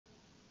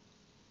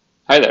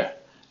Hi there,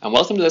 and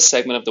welcome to this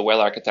segment of the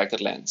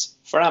Well-Architected Lens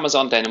for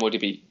Amazon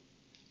DynamoDB.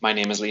 My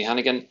name is Lee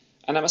Hannigan,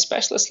 and I'm a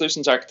Specialist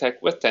Solutions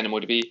Architect with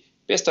DynamoDB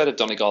based out of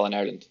Donegal in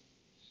Ireland.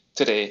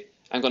 Today,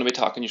 I'm going to be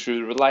talking you through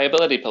the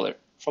reliability pillar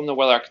from the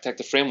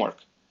Well-Architected framework.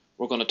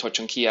 We're going to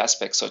touch on key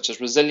aspects such as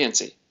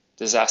resiliency,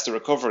 disaster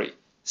recovery,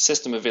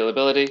 system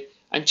availability,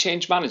 and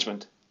change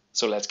management.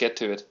 So let's get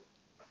to it.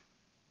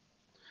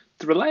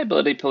 The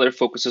reliability pillar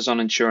focuses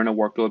on ensuring a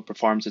workload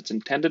performs its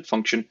intended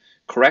function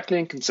correctly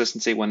and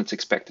consistently when it's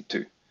expected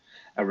to.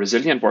 A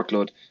resilient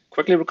workload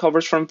quickly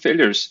recovers from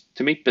failures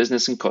to meet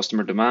business and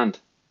customer demand.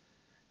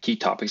 Key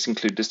topics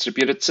include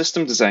distributed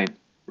system design,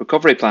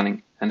 recovery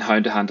planning, and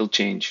how to handle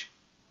change.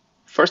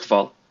 First of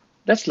all,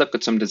 let's look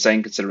at some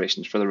design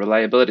considerations for the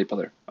reliability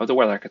pillar of the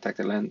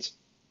well-architected lens.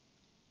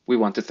 We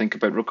want to think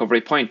about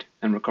recovery point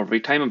and recovery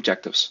time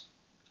objectives,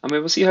 and we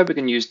will see how we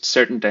can use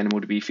certain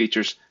DynamoDB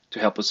features to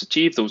help us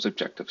achieve those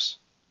objectives.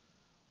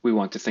 We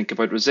want to think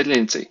about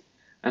resiliency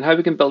and how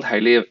we can build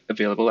highly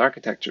available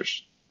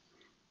architectures.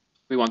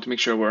 We want to make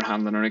sure we're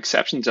handling our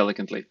exceptions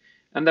elegantly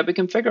and that we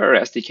configure our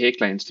SDK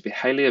clients to be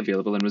highly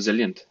available and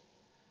resilient.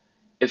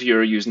 If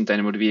you're using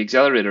DynamoDB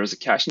Accelerator as a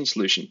caching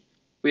solution,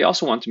 we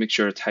also want to make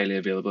sure it's highly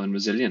available and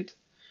resilient.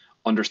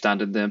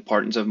 Understanding the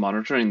importance of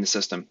monitoring the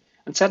system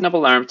and setting up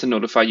alarms to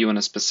notify you when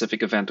a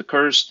specific event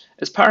occurs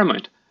is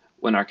paramount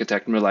when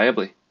architecting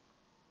reliably.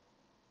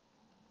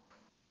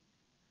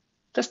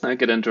 Let's now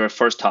get into our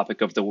first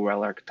topic of the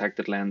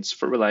well-architected lens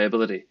for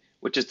reliability,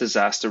 which is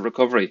disaster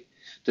recovery.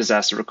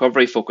 Disaster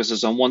recovery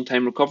focuses on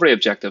one-time recovery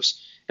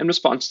objectives in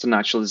response to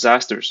natural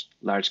disasters,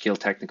 large-scale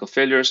technical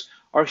failures,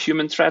 or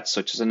human threats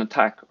such as an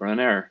attack or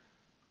an error.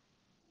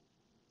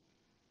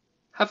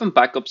 Having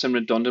backups and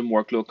redundant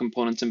workload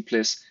components in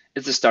place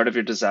is the start of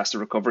your disaster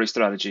recovery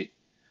strategy.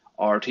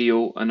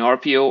 RTO and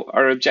RPO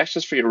are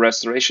objectives for your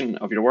restoration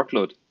of your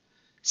workload.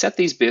 Set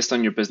these based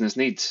on your business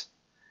needs.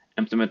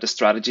 Implement a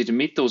strategy to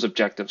meet those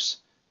objectives,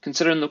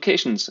 considering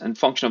locations and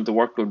function of the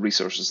workload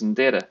resources and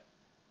data.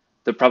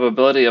 The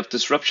probability of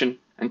disruption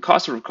and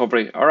cost of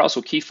recovery are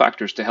also key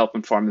factors to help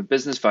inform the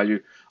business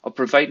value of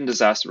providing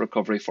disaster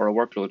recovery for a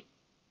workload.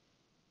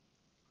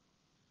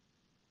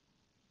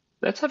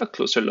 Let's have a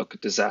closer look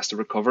at disaster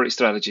recovery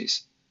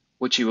strategies,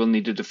 which you will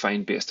need to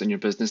define based on your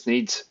business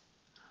needs.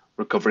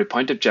 Recovery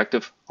point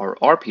objective, or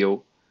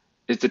RPO,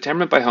 is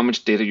determined by how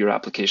much data your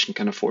application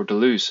can afford to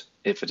lose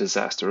if a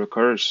disaster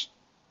occurs.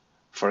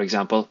 For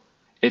example,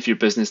 if your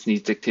business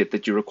needs dictate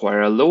that you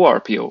require a low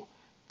RPO,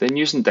 then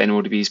using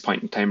DynamoDB's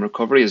point-in-time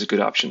recovery is a good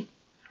option.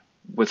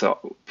 With a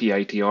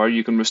PITR,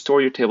 you can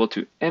restore your table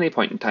to any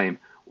point in time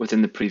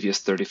within the previous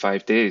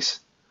 35 days.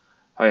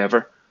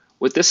 However,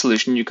 with this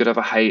solution, you could have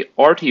a high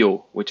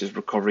RTO, which is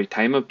recovery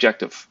time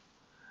objective.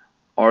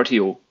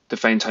 RTO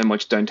defines how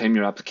much downtime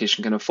your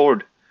application can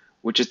afford,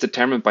 which is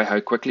determined by how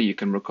quickly you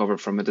can recover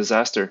from a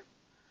disaster.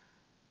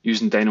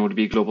 Using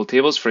DynamoDB global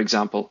tables, for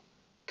example,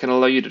 can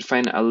allow you to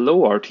define a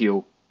low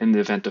RTO in the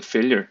event of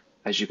failure,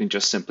 as you can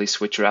just simply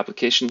switch your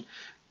application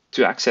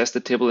to access the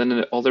table in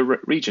another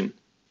region.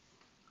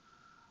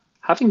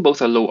 Having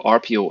both a low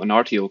RPO and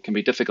RTO can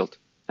be difficult,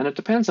 and it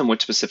depends on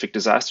which specific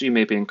disaster you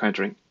may be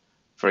encountering.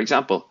 For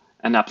example,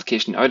 an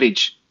application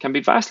outage can be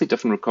a vastly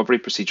different recovery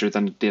procedure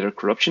than a data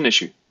corruption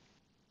issue.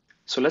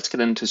 So let's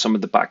get into some of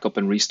the backup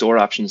and restore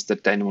options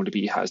that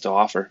DynamoDB has to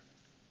offer.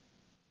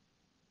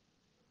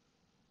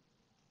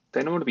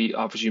 DynamoDB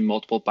offers you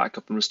multiple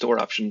backup and restore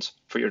options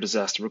for your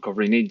disaster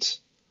recovery needs.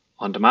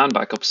 On-demand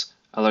backups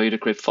allow you to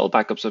create full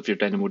backups of your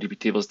DynamoDB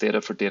tables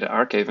data for data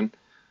archiving,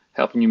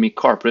 helping you meet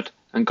corporate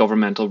and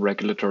governmental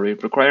regulatory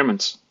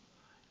requirements.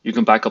 You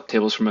can back up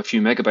tables from a few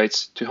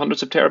megabytes to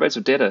hundreds of terabytes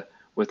of data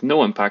with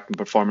no impact on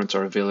performance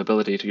or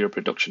availability to your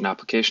production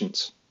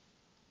applications.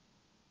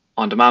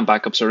 On-demand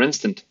backups are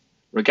instant,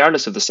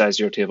 regardless of the size of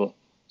your table,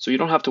 so you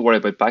don't have to worry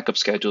about backup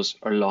schedules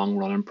or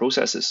long-running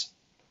processes.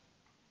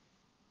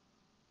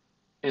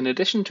 In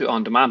addition to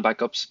on-demand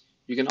backups,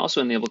 you can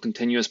also enable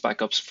continuous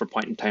backups for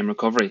point-in-time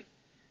recovery.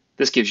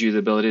 This gives you the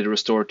ability to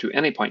restore to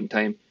any point in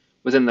time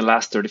within the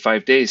last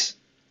 35 days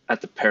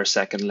at the per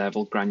second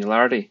level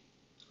granularity.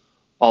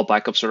 All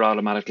backups are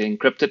automatically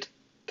encrypted,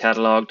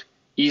 catalogued,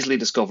 easily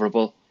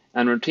discoverable,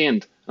 and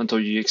retained until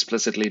you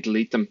explicitly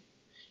delete them.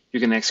 You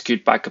can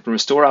execute backup and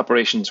restore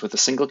operations with a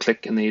single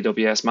click in the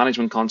AWS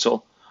Management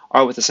Console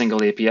or with a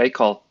single API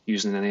call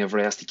using any of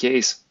our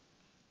SDKs.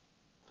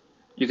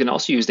 You can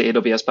also use the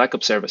AWS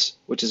Backup Service,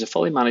 which is a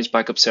fully managed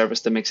backup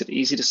service that makes it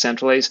easy to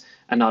centralize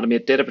and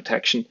automate data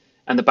protection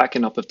and the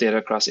backing up of data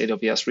across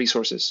AWS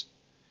resources.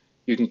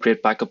 You can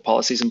create backup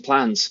policies and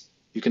plans.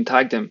 You can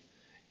tag them.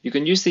 You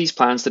can use these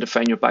plans to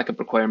define your backup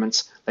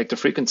requirements, like the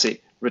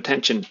frequency,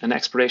 retention, and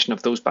expiration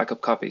of those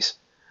backup copies.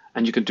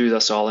 And you can do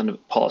this all in a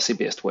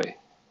policy-based way.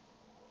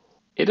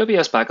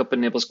 AWS Backup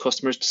enables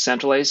customers to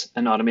centralize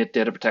and automate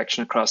data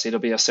protection across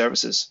AWS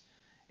services.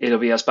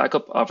 AWS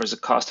Backup offers a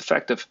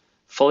cost-effective,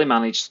 fully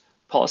managed,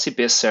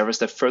 policy-based service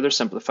that further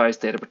simplifies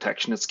data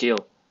protection at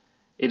scale.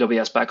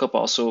 AWS Backup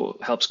also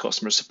helps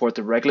customers support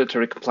the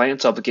regulatory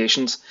compliance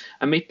obligations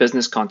and meet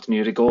business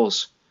continuity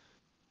goals.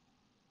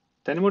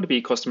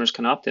 DynamoDB customers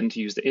can opt in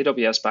to use the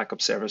AWS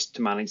backup service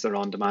to manage their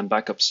on-demand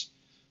backups.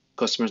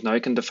 Customers now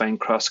can define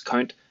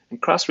cross-account and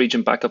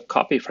cross-region backup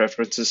copy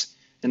preferences,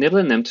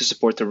 enabling them to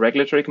support the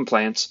regulatory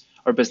compliance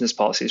or business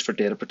policies for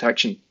data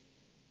protection.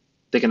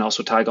 They can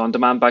also tag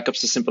on-demand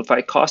backups to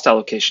simplify cost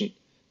allocation,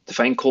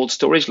 define cold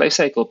storage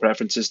lifecycle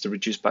preferences to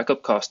reduce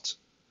backup costs.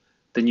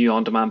 The new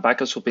on-demand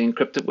backups will be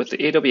encrypted with the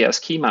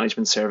AWS Key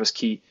Management Service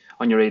key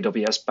on your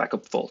AWS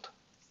Backup Vault.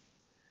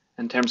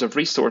 In terms of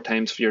restore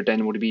times for your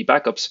DynamoDB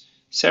backups,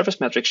 Service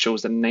Metrics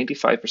shows that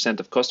 95%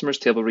 of customers'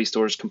 table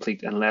restores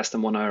complete in less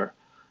than 1 hour.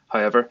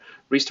 However,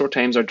 restore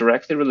times are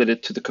directly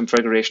related to the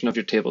configuration of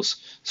your tables,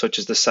 such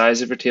as the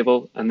size of your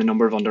table and the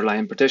number of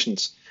underlying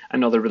partitions,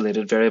 and other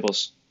related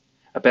variables.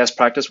 A best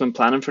practice when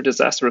planning for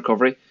disaster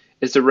recovery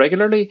is to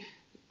regularly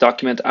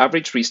document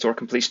average restore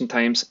completion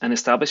times and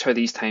establish how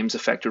these times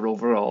affect your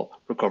overall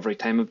recovery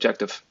time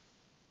objective.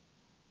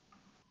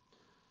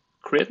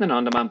 Creating an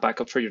on-demand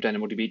backup for your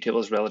DynamoDB table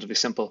is relatively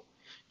simple.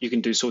 You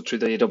can do so through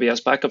the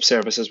AWS backup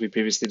service as we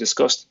previously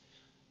discussed.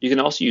 You can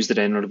also use the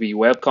DynamoDB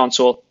web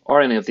console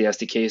or any of the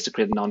SDKs to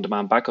create an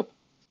on-demand backup.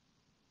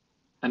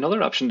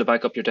 Another option to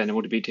back up your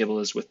DynamoDB table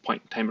is with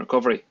point-in-time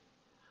recovery.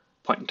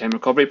 Point-in-time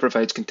recovery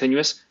provides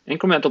continuous,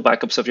 incremental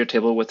backups of your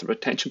table with a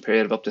retention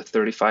period of up to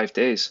 35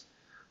 days.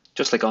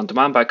 Just like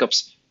on-demand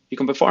backups, you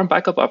can perform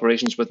backup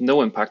operations with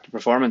no impact to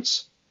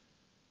performance.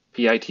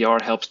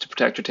 PITR helps to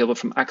protect your table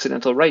from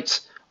accidental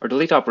writes or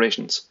delete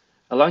operations,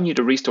 allowing you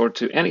to restore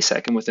to any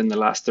second within the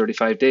last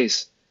 35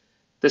 days.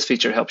 This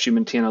feature helps you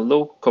maintain a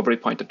low recovery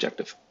point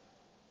objective.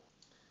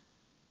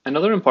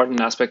 Another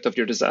important aspect of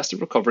your disaster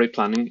recovery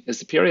planning is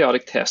the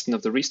periodic testing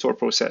of the restore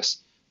process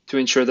to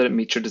ensure that it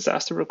meets your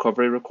disaster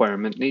recovery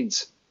requirement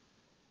needs.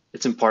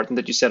 It's important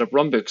that you set up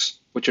runbooks,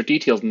 which are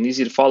detailed and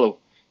easy to follow,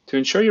 to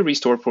ensure your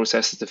restore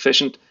process is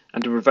efficient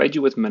and to provide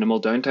you with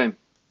minimal downtime.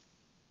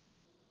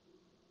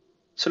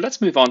 So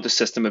let's move on to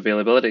system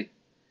availability.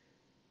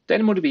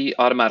 DynamoDB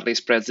automatically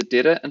spreads the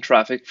data and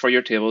traffic for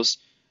your tables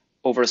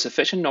over a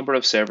sufficient number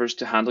of servers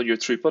to handle your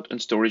throughput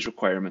and storage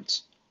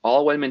requirements,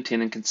 all while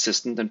maintaining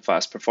consistent and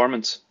fast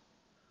performance.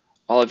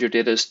 All of your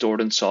data is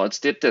stored in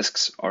solid-state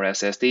disks, or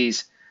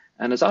SSDs,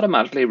 and is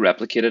automatically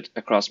replicated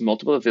across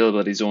multiple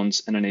availability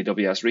zones in an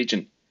AWS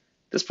region.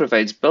 This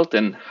provides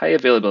built-in high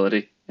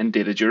availability and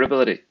data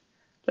durability.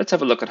 Let's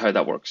have a look at how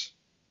that works.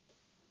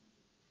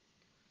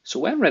 So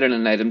when writing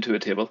an item to a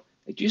table,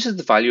 it uses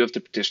the value of the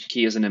partition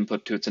key as an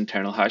input to its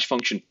internal hash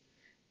function.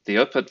 The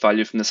output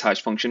value from this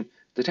hash function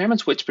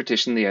determines which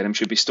partition the item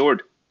should be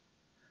stored.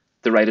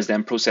 The write is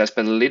then processed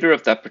by the leader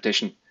of that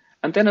partition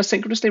and then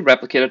asynchronously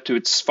replicated to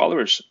its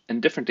followers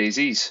in different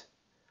AZs.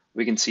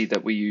 We can see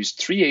that we use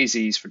 3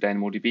 AZs for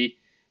DynamoDB,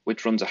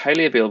 which runs a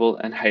highly available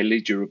and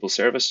highly durable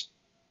service.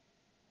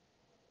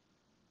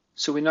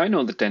 So we now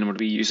know that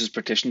DynamoDB uses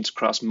partitions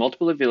across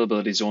multiple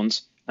availability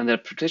zones and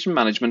that partition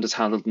management is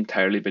handled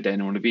entirely by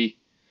DynamoDB.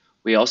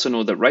 We also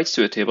know that writes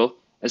to a table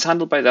is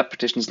handled by that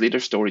partition's leader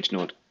storage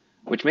node,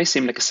 which may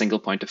seem like a single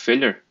point of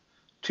failure.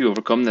 To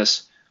overcome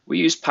this, we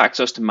use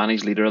Paxos to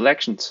manage leader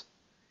elections.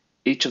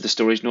 Each of the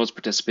storage nodes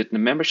participate in a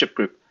membership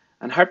group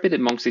and heartbeat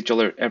amongst each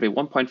other every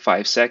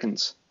 1.5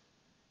 seconds.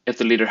 If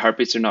the leader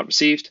heartbeats are not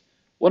received,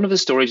 one of the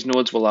storage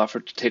nodes will offer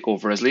to take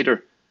over as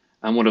leader,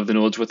 and one of the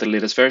nodes with the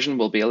latest version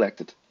will be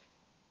elected.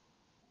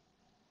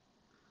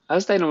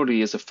 As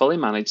DynamoDB is a fully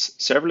managed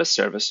serverless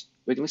service,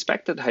 we can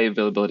expect that high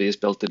availability is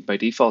built in by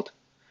default.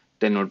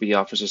 DynamoDB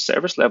offers a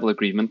service level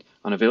agreement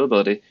on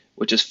availability,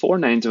 which is 4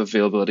 nines of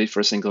availability for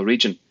a single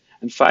region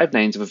and 5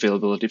 nines of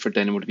availability for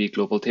DynamoDB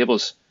global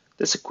tables.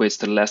 This equates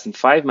to less than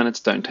 5 minutes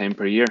downtime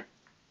per year.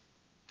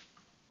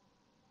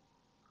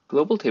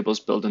 Global tables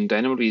build on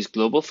DynamoDB's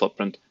global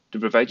footprint to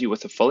provide you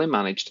with a fully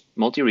managed,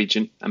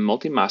 multi-region and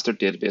multi-master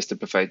database that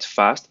provides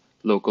fast,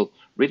 local,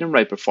 read and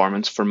write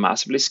performance for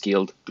massively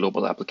scaled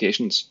global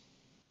applications.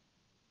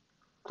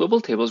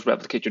 Global tables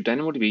replicate your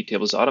DynamoDB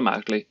tables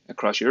automatically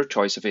across your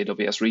choice of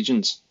AWS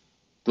regions.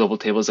 Global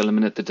tables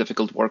eliminate the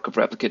difficult work of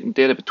replicating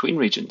data between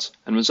regions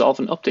and resolve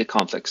and update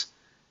conflicts,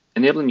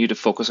 enabling you to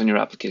focus on your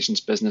application's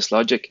business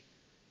logic.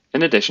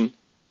 In addition,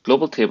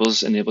 global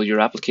tables enable your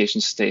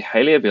applications to stay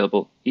highly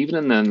available even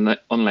in the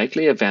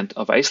unlikely event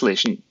of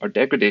isolation or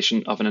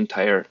degradation of an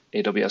entire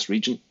AWS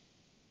region.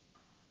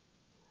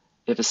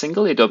 If a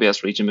single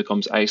AWS region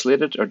becomes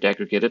isolated or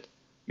degraded,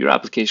 your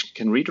application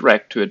can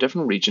redirect to a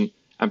different region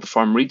and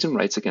perform reads and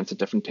writes against a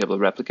different table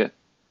replica.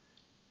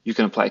 You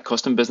can apply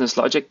custom business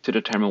logic to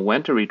determine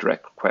when to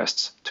redirect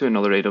requests to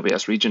another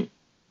AWS region.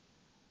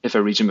 If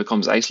a region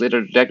becomes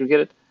isolated or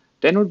degraded,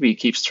 DynamoDB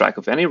keeps track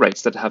of any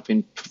writes that have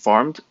been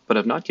performed but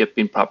have not yet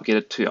been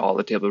propagated to all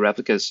the table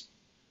replicas.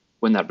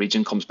 When that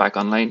region comes back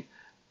online,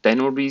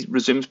 DynamoDB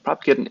resumes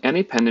propagating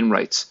any pending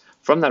writes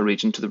from that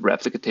region to the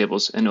replica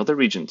tables in other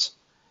regions.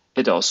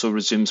 It also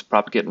resumes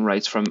propagating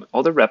writes from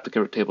other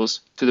replica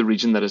tables to the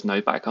region that is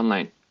now back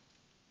online.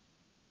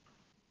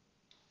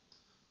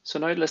 So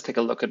now let's take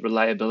a look at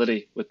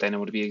reliability with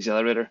DynamoDB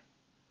Accelerator.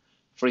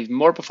 For even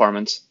more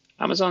performance,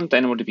 Amazon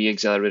DynamoDB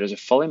Accelerator is a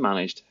fully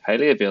managed,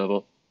 highly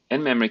available,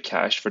 in-memory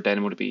cache for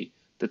DynamoDB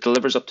that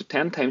delivers up to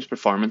 10 times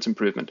performance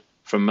improvement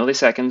from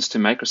milliseconds to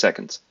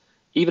microseconds,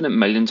 even at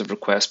millions of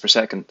requests per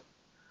second.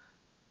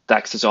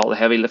 DAX does all the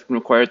heavy lifting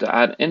required to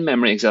add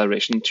in-memory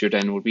acceleration to your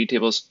DynamoDB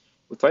tables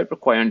without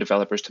requiring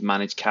developers to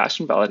manage cache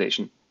and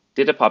validation,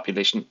 data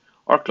population,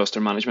 or cluster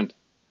management.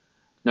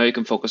 Now you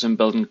can focus on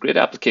building great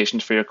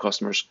applications for your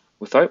customers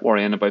without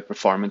worrying about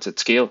performance at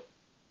scale.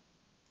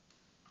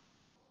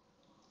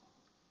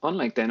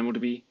 Unlike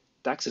DynamoDB,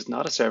 DAX is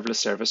not a serverless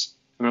service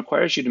and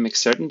requires you to make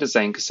certain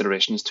design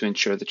considerations to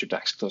ensure that your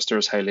DAX cluster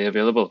is highly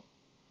available.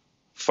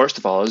 First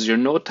of all is your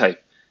node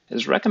type. It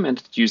is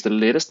recommended to use the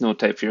latest node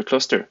type for your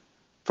cluster.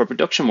 For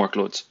production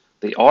workloads,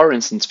 the R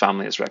instance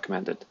family is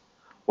recommended,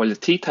 while the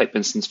T-type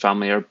instance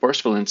family are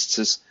burstable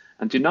instances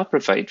and do not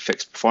provide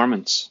fixed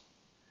performance.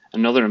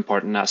 Another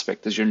important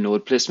aspect is your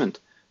node placement.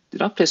 Do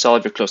not place all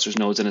of your cluster's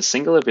nodes in a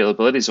single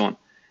availability zone.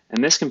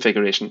 In this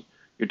configuration,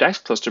 your DAX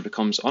cluster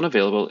becomes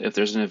unavailable if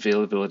there's an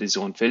availability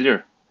zone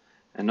failure.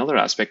 Another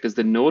aspect is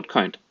the node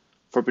count.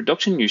 For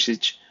production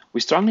usage, we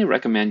strongly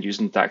recommend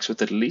using DAX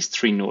with at least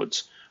 3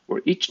 nodes,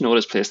 where each node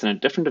is placed in a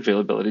different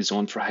availability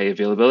zone for high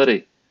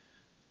availability.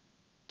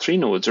 3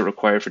 nodes are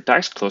required for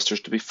DAX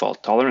clusters to be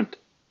fault tolerant.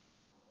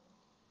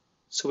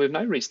 So we've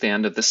now reached the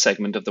end of this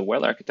segment of the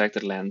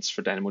well-architected lens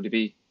for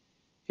DynamoDB.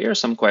 Here are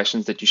some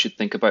questions that you should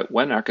think about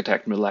when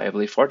architecting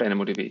reliably for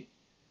DynamoDB.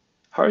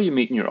 How are you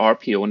meeting your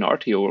RPO and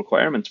RTO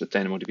requirements with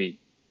DynamoDB?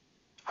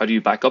 How do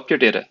you back up your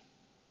data?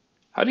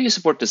 How do you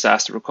support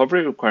disaster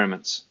recovery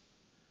requirements?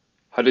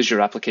 How does your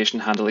application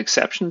handle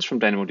exceptions from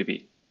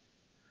DynamoDB?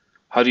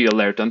 How do you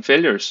alert on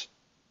failures?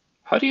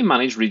 How do you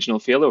manage regional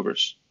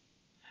failovers?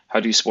 How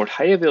do you support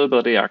high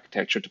availability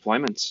architecture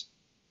deployments?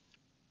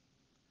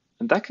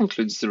 And that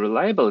concludes the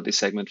reliability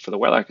segment for the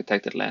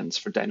well-architected lens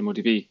for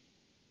DynamoDB.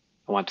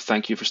 I want to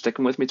thank you for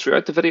sticking with me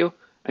throughout the video,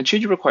 and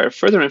should you require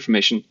further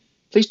information,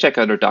 please check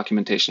out our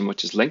documentation,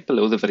 which is linked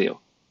below the video.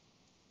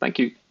 Thank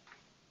you.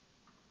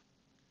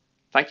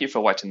 Thank you for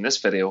watching this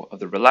video of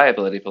the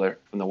reliability pillar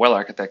from the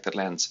well-architected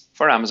lens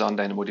for Amazon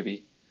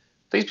DynamoDB.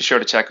 Please be sure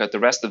to check out the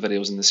rest of the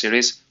videos in the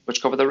series,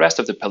 which cover the rest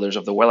of the pillars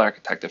of the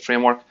well-architected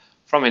framework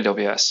from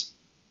AWS.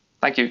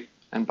 Thank you,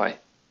 and bye.